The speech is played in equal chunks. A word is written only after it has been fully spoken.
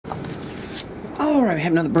Alright, we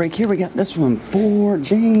have another break here. We got this one for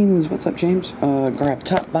James. What's up, James? Grab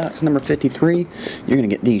top box number 53. You're going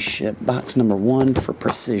to get these shipped. Box number 1 for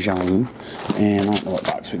Precision. And I don't know what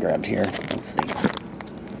box we grabbed here. Let's see.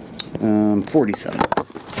 47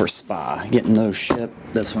 for Spa. Getting those shipped.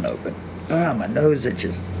 This one open. Ah, my nose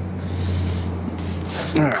itches.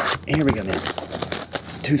 Alright, here we go, man.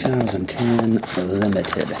 2010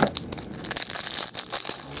 Limited.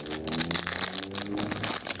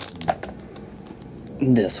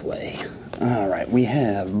 This way. Alright, we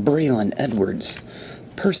have Braylon Edwards,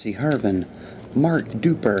 Percy Harvin, Mark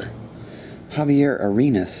Duper, Javier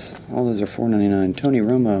Arenas. All those are $4.99. Tony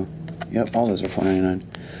Romo. Yep, all those are $4.99.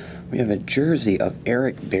 We have a jersey of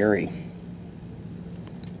Eric Berry.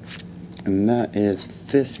 And that is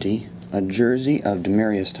 $50. A jersey of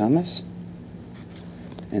Demaryius Thomas.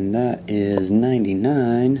 And that is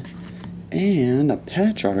 $99. And a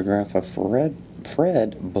patch autograph of Fred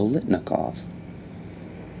Bolitnikoff.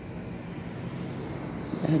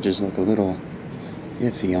 Edges look a little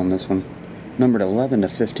iffy on this one. Numbered 11 to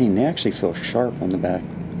 15. They actually feel sharp on the back.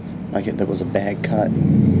 Like there was a bad cut.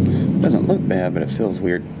 Doesn't look bad, but it feels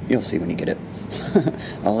weird. You'll see when you get it.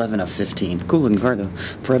 11 of 15. Cool looking card though.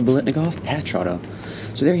 Fred Bolitnikoff, patch auto.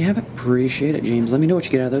 So there you have it. Appreciate it, James. Let me know what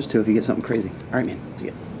you get out of those two if you get something crazy. Alright, man. See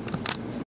ya.